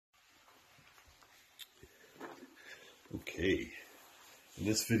Okay, in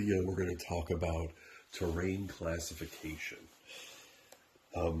this video we're going to talk about terrain classification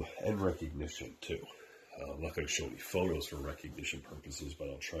and recognition too. I'm not going to show any photos for recognition purposes, but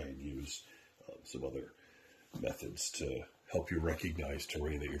I'll try and use some other methods to help you recognize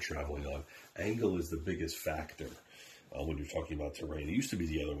terrain that you're traveling on. Angle is the biggest factor when you're talking about terrain. It used to be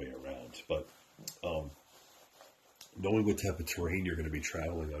the other way around, but knowing what type of terrain you're going to be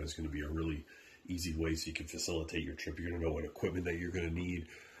traveling on is going to be a really easy way so you can facilitate your trip. You're going to know what equipment that you're going to need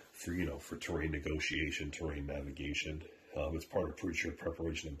for terrain negotiation, terrain navigation. It's part of pre-trip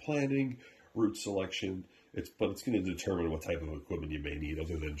preparation and planning, route selection. But it's going to determine what type of equipment you may need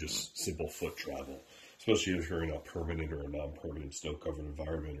other than just simple foot travel, especially if you're in a permanent or a non-permanent snow-covered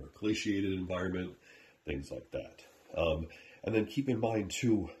environment or a glaciated environment, things like that. And then keep in mind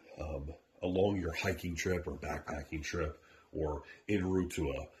too, along your hiking trip or backpacking trip or en route to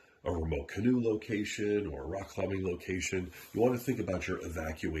a remote canoe location or a rock climbing location, you want to think about your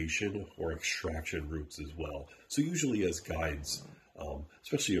evacuation or extraction routes as well. So usually as guides,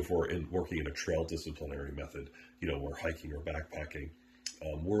 especially if we're working in a trail disciplinary method, we're hiking or backpacking,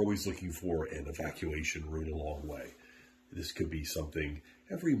 we're always looking for an evacuation route along the way. This could be something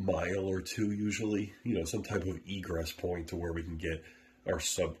every mile or two usually, some type of egress point to where we can get our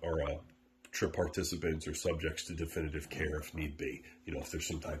trip participants or subjects to definitive care if need be. If there's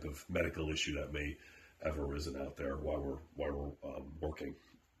some type of medical issue that may have arisen out there while we're working.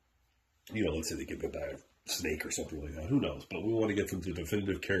 Let's say they get bit by a snake or something like that. Who knows? But we want to get them to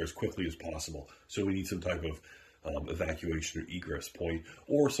definitive care as quickly as possible. So we need some type of evacuation or egress point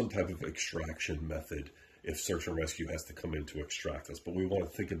or some type of extraction method if search and rescue has to come in to extract us. But we want to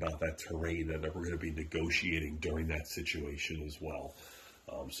think about that terrain that we're going to be negotiating during that situation as well.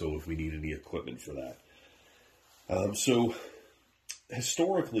 So if we need any equipment for that. So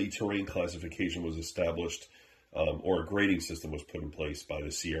historically, terrain classification was established, or a grading system was put in place by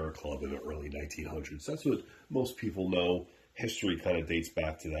the Sierra Club in the early 1900s. That's what most people know. History kind of dates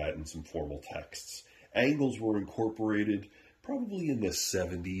back to that in some formal texts. Angles were incorporated probably in the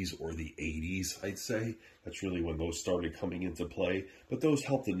 70s or the 80s, I'd say. That's really when those started coming into play. But those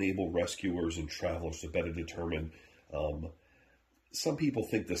helped enable rescuers and travelers to better determine some people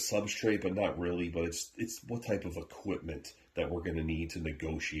think the substrate, but not really, but it's what type of equipment that we're going to need to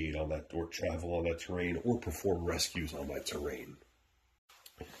negotiate on that or travel on that terrain or perform rescues on that terrain.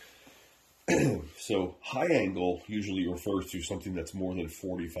 So high angle usually refers to something that's more than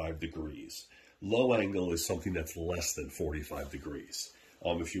 45 degrees. Low angle is something that's less than 45 degrees.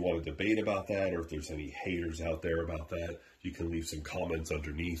 If you want to debate about that or if there's any haters out there about that, you can leave some comments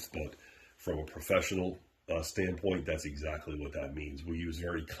underneath, but from a professional standpoint, that's exactly what that means. We use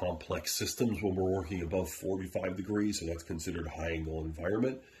very complex systems when we're working above 45 degrees, so that's considered high angle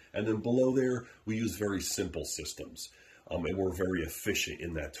environment. And then below there, we use very simple systems. And we're very efficient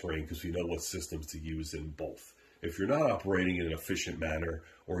in that terrain because we know what systems to use in both. If you're not operating in an efficient manner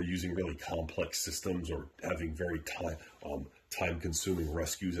or using really complex systems or having very time-consuming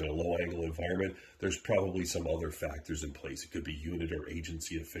rescues in a low-angle environment, there's probably some other factors in place. It could be unit or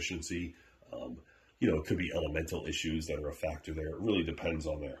agency efficiency. It could be elemental issues that are a factor there. It really depends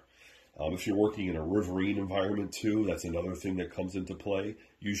on there. If you're working in a riverine environment too, that's another thing that comes into play.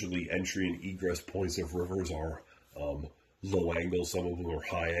 Usually entry and egress points of rivers are low angle, some of them are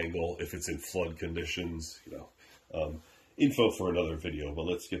high angle. If it's in flood conditions, info for another video, but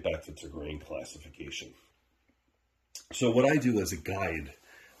let's get back to terrain classification. So what I do as a guide,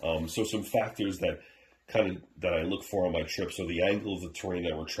 so some factors that I look for on my trip. So the angle of the terrain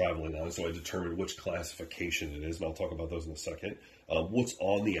that we're traveling on, so I determine which classification it is, and I'll talk about those in a second. What's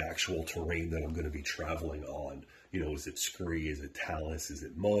on the actual terrain that I'm going to be traveling on? Is it scree? Is it talus? Is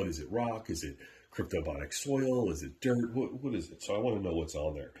it mud? Is it rock? Is it cryptobiotic soil? Is it dirt? What is it? So I want to know what's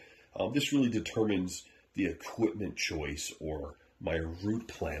on there. This really determines the equipment choice or my route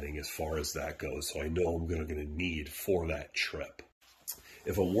planning as far as that goes. So I know I'm going to need for that trip.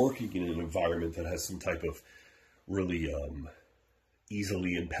 If I'm working in an environment that has some type of really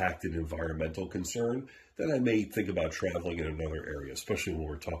easily impacted environmental concern, then I may think about traveling in another area, especially when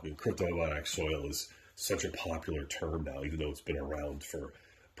we're talking cryptobiotic soil is such a popular term now, even though it's been around for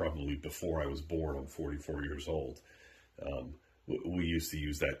probably before I was born. I'm 44 years old. We used to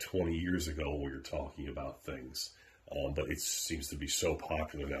use that 20 years ago when we were talking about things, but it seems to be so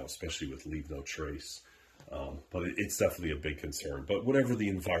popular now, especially with Leave No Trace. But it's definitely a big concern. But whatever the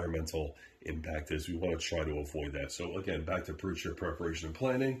environmental impact is, we want to try to avoid that. So again, back to pre-trip preparation and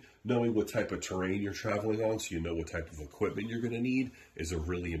planning, knowing what type of terrain you're traveling on so you know what type of equipment you're going to need is a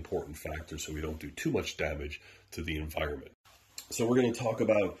really important factor so we don't do too much damage to the environment. So we're going to talk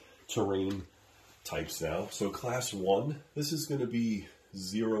about terrain types now. So class 1, this is going to be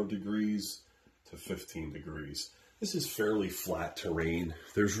 0 degrees to 15 degrees. This is fairly flat terrain.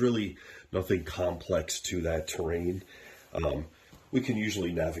 There's really nothing complex to that terrain. We can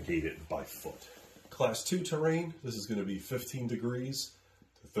usually navigate it by foot. Class 2 terrain, this is going to be 15 degrees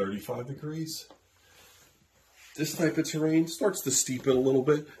to 35 degrees. This type of terrain starts to steepen a little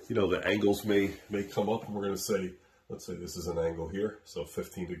bit. You know, the angles may come up, and we're going to say, let's say this is an angle here. So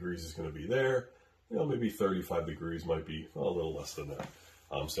 15 degrees is going to be there. You know, maybe 35 degrees might be a little less than that.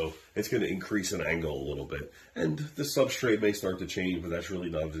 So it's going to increase in angle a little bit. And the substrate may start to change, but that's really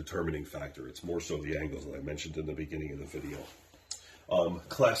not a determining factor. It's more so the angles that I mentioned in the beginning of the video.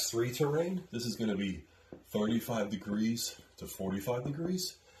 Class 3 terrain, this is going to be 35 degrees to 45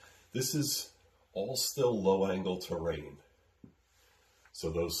 degrees. This is all still low angle terrain. So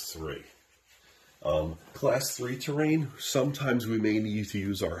those 3. Class 3 terrain, sometimes we may need to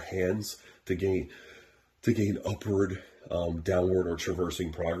use our hands to gain upward, downward, or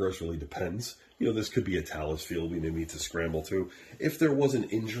traversing progress. Really depends. You know, this could be a talus field we may need to scramble to. If there was an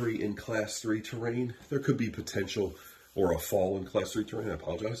injury in Class 3 terrain, there could be potential, or a fall in Class 3 terrain, I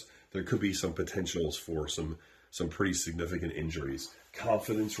apologize. There could be some potentials for some pretty significant injuries.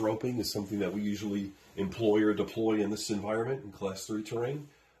 Confidence roping is something that we usually employ or deploy in this environment in Class 3 terrain.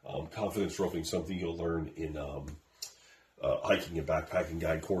 Confidence roping is something you'll learn in hiking and backpacking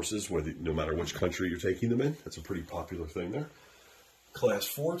guide courses, no matter which country you're taking them in. That's a pretty popular thing there. Class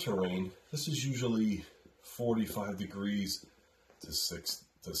 4 terrain, this is usually 45 degrees to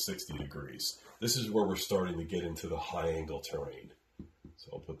 60 degrees. This is where we're starting to get into the high angle terrain.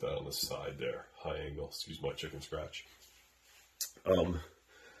 So I'll put that on the side there, high angle, excuse my chicken scratch.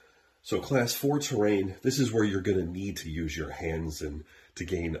 So class 4 terrain, this is where you're going to need to use your hands and to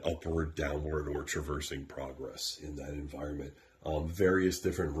gain upward, downward, or traversing progress in that environment. Various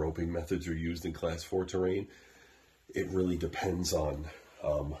different roping methods are used in class 4 terrain. It really depends on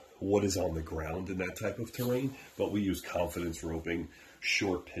what is on the ground in that type of terrain, but we use confidence roping,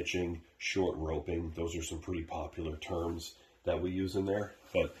 short pitching, short roping. Those are some pretty popular terms that we use in there,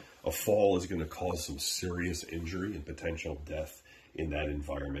 but a fall is going to cause some serious injury and potential death in that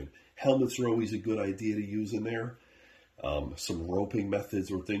environment. Helmets are always a good idea to use in there. Some roping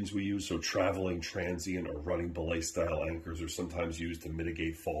methods or things we use, so traveling transient or running belay style anchors are sometimes used to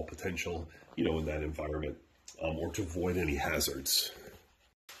mitigate fall potential, you know, in that environment, or to avoid any hazards.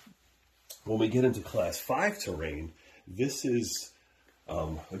 When we get into class 5 terrain, this is,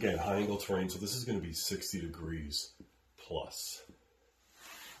 again, high angle terrain, so this is going to be 60 degrees plus.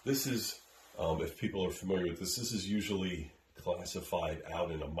 This is, if people are familiar with this, this is usually classified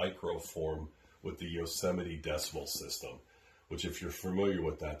out in a micro form with the Yosemite decimal system, which if you're familiar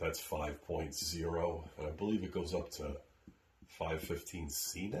with that, that's 5.0, and I believe it goes up to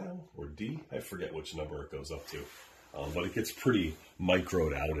 515C now, or D, I forget which number it goes up to, but it gets pretty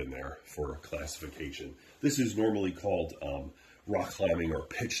microed out in there for classification. This is normally called rock climbing or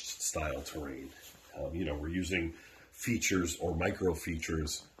pitched style terrain. You know, we're using features or micro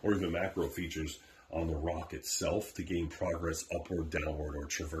features or even macro features on the rock itself to gain progress upward, downward, or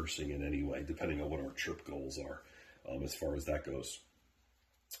traversing in any way, depending on what our trip goals are as far as that goes.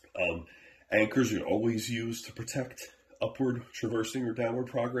 Anchors are always used to protect upward, traversing, or downward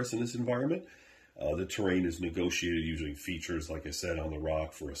progress in this environment. The terrain is negotiated using features, like I said, on the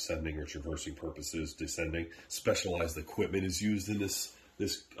rock for ascending or traversing purposes, descending. Specialized equipment is used in this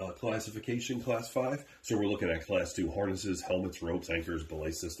classification, class 5. So we're looking at class 2 harnesses, helmets, ropes, anchors,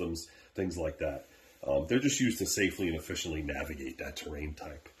 belay systems, things like that. They're just used to safely and efficiently navigate that terrain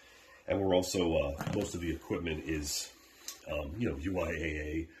type. And we're also, most of the equipment is, you know,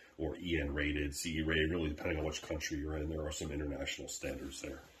 UIAA or EN rated, CE rated, really depending on which country you're in. There are some international standards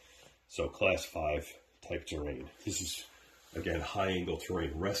there. So class 5 type terrain. This is, again, high angle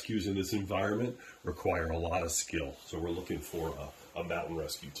terrain. Rescues in this environment require a lot of skill. So we're looking for a mountain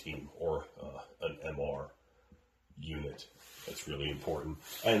rescue team or an MR unit. That's really important.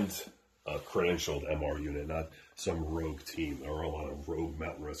 And a credentialed MR unit, not some rogue team. There are a lot of rogue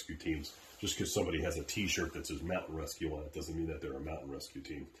mountain rescue teams. Just because somebody has a t-shirt that says mountain rescue on it doesn't mean that they're a mountain rescue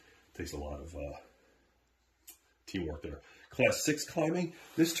team. It takes a lot of teamwork there. Class 6 climbing,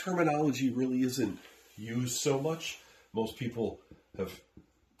 this terminology really isn't used so much. Most people have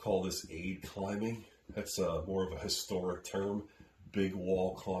called this aid climbing. That's more of a historic term. Big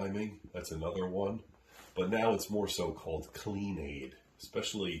wall climbing, that's another one. But now it's more so called clean aid,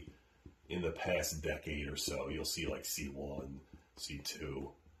 especially in the past decade or so. You'll see like C1,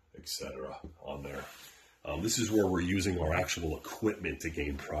 C2, etc. on there. This is where we're using our actual equipment to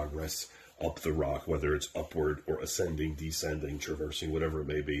gain progress up the rock, whether it's upward or ascending, descending, traversing, whatever it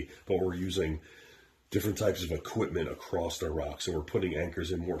may be. But we're using different types of equipment across our rock. So we're putting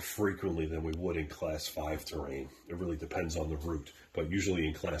anchors in more frequently than we would in Class 5 terrain. It really depends on the route. But usually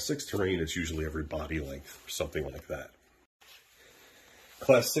in Class 6 terrain, it's usually every body length or something like that.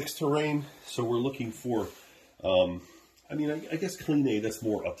 Class 6 terrain, so we're looking for, I guess clean aid, that's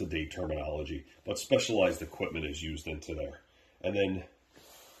more up-to-date terminology, but specialized equipment is used into there. And then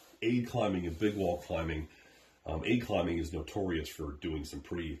aid climbing and big wall climbing. Aid climbing is notorious for doing some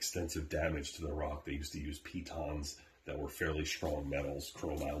pretty extensive damage to the rock. They used to use pitons that were fairly strong metals,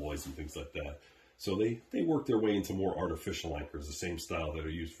 chrome alloys and things like that. So they worked their way into more artificial anchors, the same style that are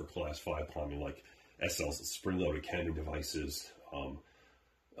used for Class 5 climbing, like SLs, spring-loaded canting devices,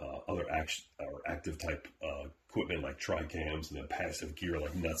 other active type equipment like tri-cams, and then passive gear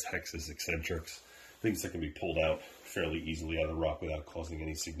like nuts, hexes, eccentrics, things that can be pulled out fairly easily out of the rock without causing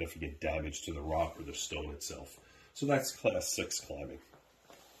any significant damage to the rock or the stone itself. So that's Class 6 climbing.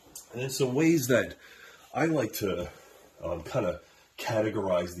 And then some ways that I like to kind of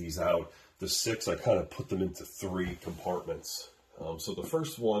categorize these out. The 6, I kind of put them into 3 compartments. So the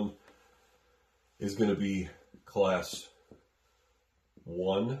first one is going to be Class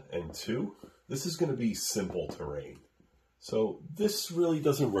 1 and 2. This is going to be simple terrain. So this really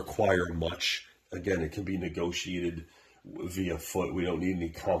doesn't require much. Again, it can be negotiated via foot. We don't need any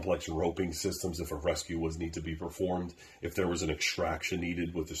complex roping systems if a rescue was need to be performed. If there was an extraction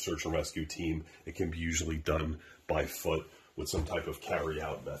needed with the search and rescue team, it can be usually done by foot with some type of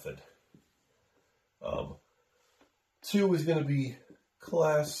carry-out method. 2 is going to be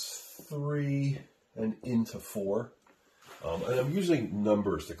Class 3 and into 4. And I'm using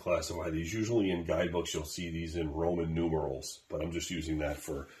numbers to classify these. Usually in guidebooks, you'll see these in Roman numerals, but I'm just using that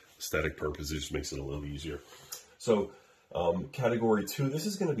for aesthetic purposes. It just makes it a little easier. So category 2, this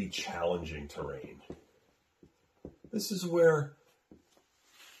is going to be challenging terrain. This is where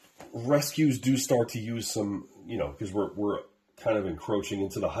rescues do start to use some, because we're kind of encroaching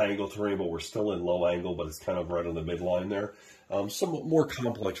into the high angle terrain, but we're still in low angle, but it's kind of right on the midline there. Some more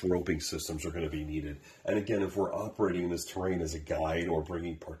complex roping systems are going to be needed. And again, if we're operating in this terrain as a guide or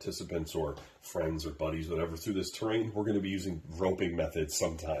bringing participants or friends or buddies, whatever, through this terrain, we're going to be using roping methods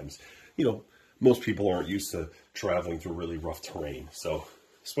sometimes. Most people aren't used to traveling through really rough terrain, so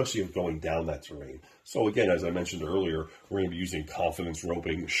especially if going down that terrain. So again, as I mentioned earlier, we're going to be using confidence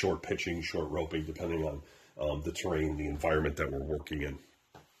roping, short pitching, short roping, depending on the terrain, the environment that we're working in.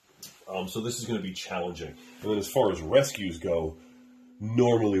 So this is going to be challenging. And then as far as rescues go,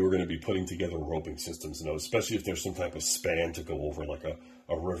 normally we're going to be putting together roping systems, especially if there's some type of span to go over, like a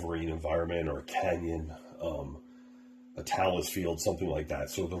riverine environment or a canyon, a talus field, something like that.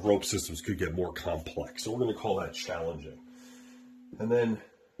 So the rope systems could get more complex. So we're going to call that challenging. And then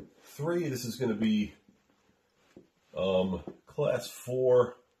 3, this is going to be Class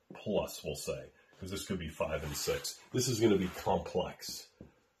 4 plus, we'll say, because this could be 5 and 6. This is going to be complex.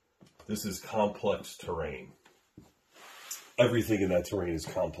 This is complex terrain. Everything in that terrain is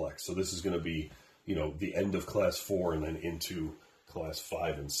complex. So this is going to be, the end of Class 4 and then into Class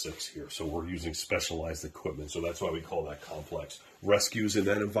 5 and 6 here. So we're using specialized equipment. So that's why we call that complex. Rescues in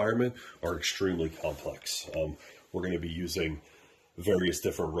that environment are extremely complex. We're going to be using various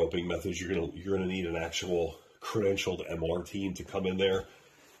different roping methods. You're going to need an actual credentialed MR team to come in there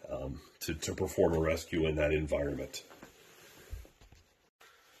to perform a rescue in that environment.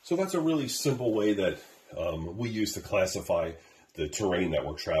 So that's a really simple way that we use to classify the terrain that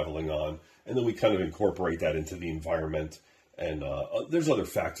we're traveling on, and then we kind of incorporate that into the environment. And there's other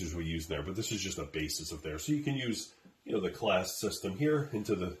factors we use there, but this is just a basis of there. So you can use, the class system here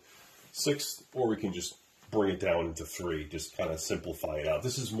into the 6, or we can just bring it down into 3, just kind of simplify it out.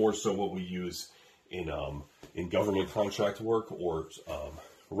 This is more so what we use in government contract work or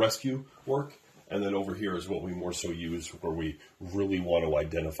rescue work. And then over here is what we more so use where we really want to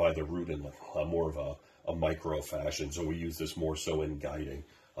identify the route in more of a micro fashion. So we use this more so in guiding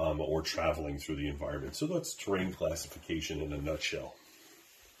or traveling through the environment. So that's terrain classification in a nutshell.